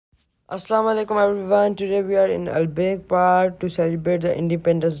Assalamu alaikum everyone. Today we are in Albek Park to celebrate the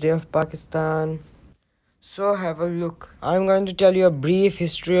Independence Day of Pakistan. So have a look. I'm going to tell you a brief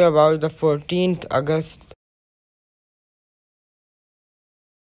history about the 14th August.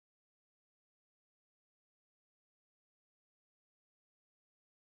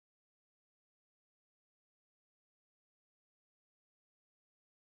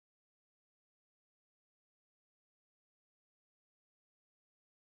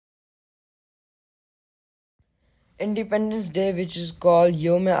 Independence Day, which is called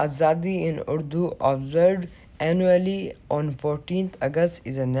Yom Azadi in Urdu, observed annually on 14th August,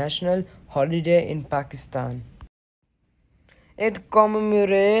 is a national holiday in Pakistan. It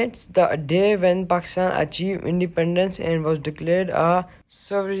commemorates the day when Pakistan achieved independence and was declared a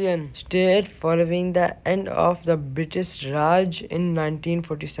sovereign state following the end of the British Raj in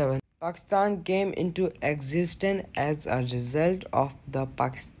 1947. Pakistan came into existence as a result of the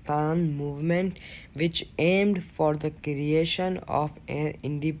Pakistan movement, which aimed for the creation of an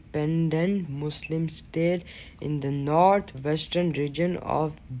independent Muslim state in the northwestern region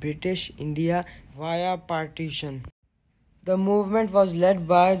of British India via partition. The movement was led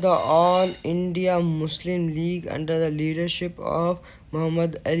by the All India Muslim League under the leadership of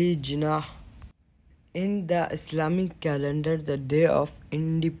Muhammad Ali Jinnah. In the Islamic calendar, the day of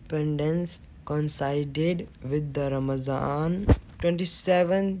independence coincided with the Ramadan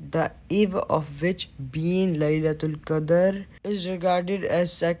 27, the eve of which, being Laylatul Qadr, is regarded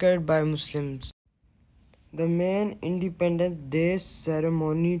as sacred by Muslims. The main Independence Day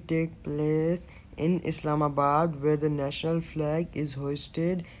ceremony takes place in Islamabad, where the national flag is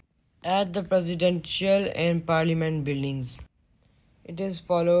hoisted at the presidential and parliament buildings. It is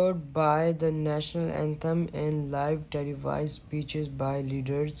followed by the national anthem and live televised speeches by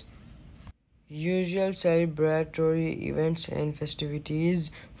leaders. Usual celebratory events and festivities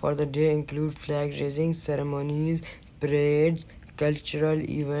for the day include flag raising ceremonies, parades, cultural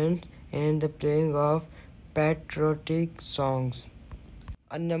events, and the playing of patriotic songs.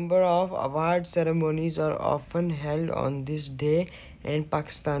 A number of award ceremonies are often held on this day, and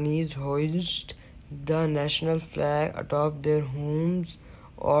Pakistanis hoist the national flag atop their homes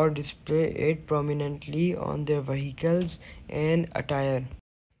or display it prominently on their vehicles and attire.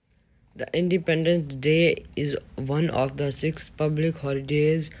 The Independence Day is one of the six public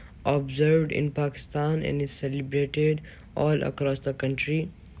holidays observed in Pakistan and is celebrated all across the country.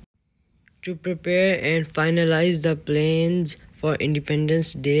 To prepare and finalize the plans for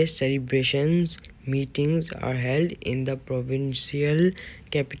Independence Day celebrations, meetings are held in the provincial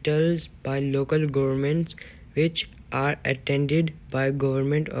capitals by local governments, which are attended by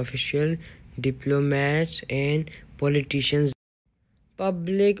government officials, diplomats, and politicians.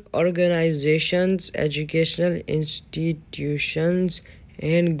 Public organizations, educational institutions,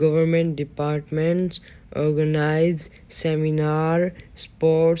 and government departments organize seminars,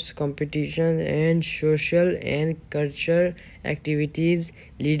 sports competitions, and social and cultural activities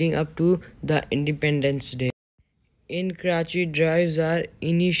leading up to the Independence Day. In Karachi, drives are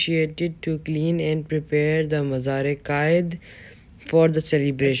initiated to clean and prepare the Mazar-e-Qaid for the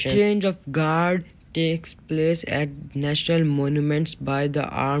celebration. A change of guard takes place at national monuments by the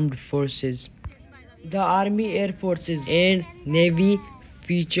armed forces. The Army, Air Forces, and Navy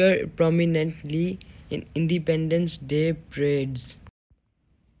feature prominently in Independence Day parades.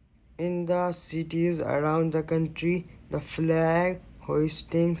 In the cities around the country, the flag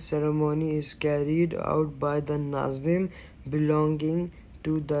hoisting ceremony is carried out by the Nazim belonging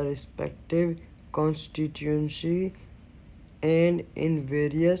to the respective constituency, and in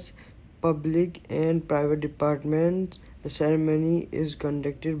various public and private departments, the ceremony is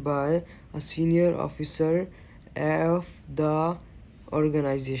conducted by a senior officer of the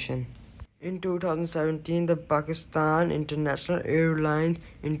organization. In 2017, the Pakistan International Airlines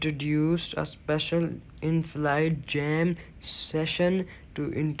introduced a special in-flight jam session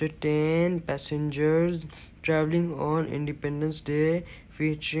to entertain passengers traveling on Independence Day,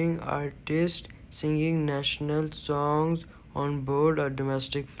 featuring artists singing national songs on board a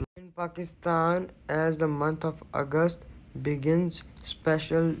domestic flight. In Pakistan, as the month of August begins,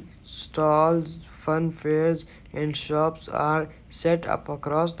 special stalls, fun fairs, and shops are set up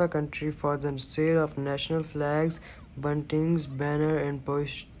across the country for the sale of national flags, buntings, banners, and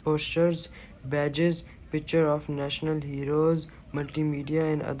posters, badges, pictures of national heroes,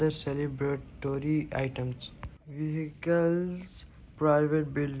 multimedia, and other celebratory items. Vehicles,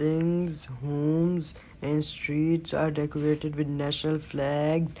 private buildings, homes, and streets are decorated with national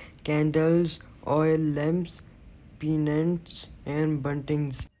flags, candles, oil lamps, pennants, and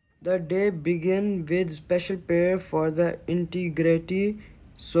buntings. The day begins with special prayer for the integrity,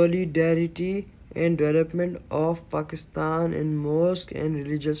 solidarity, and development of Pakistan in mosques and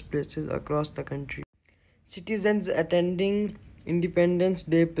religious places across the country. Citizens attending Independence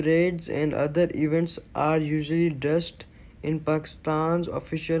Day parades and other events are usually dressed in Pakistan's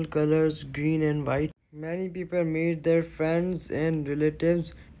official colors, green and white. Many people meet their friends and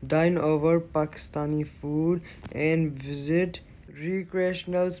relatives, dine over Pakistani food, and visit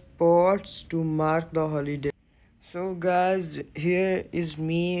recreational spots to mark the holiday. So, guys, here is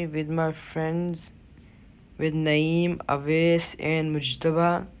me with my friends, with Naeem, Awais, and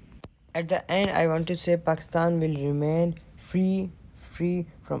Mujtaba. At the end, I want to say Pakistan will remain free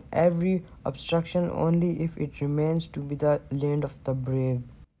from every obstruction only if it remains to be the land of the brave.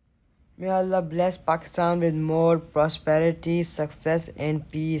 May Allah bless Pakistan with more prosperity, success, and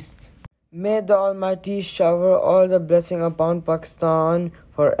peace. May the Almighty shower all the blessing upon Pakistan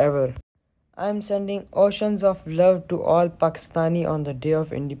forever. I am sending oceans of love to all Pakistani on the day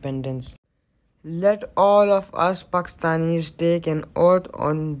of independence. Let all of us Pakistanis take an oath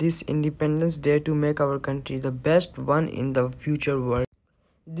on this Independence Day to make our country the best one in the future world.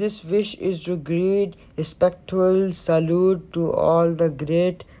 This wish is to greet respectful salute to all the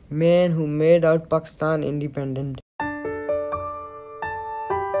great men who made out Pakistan independent.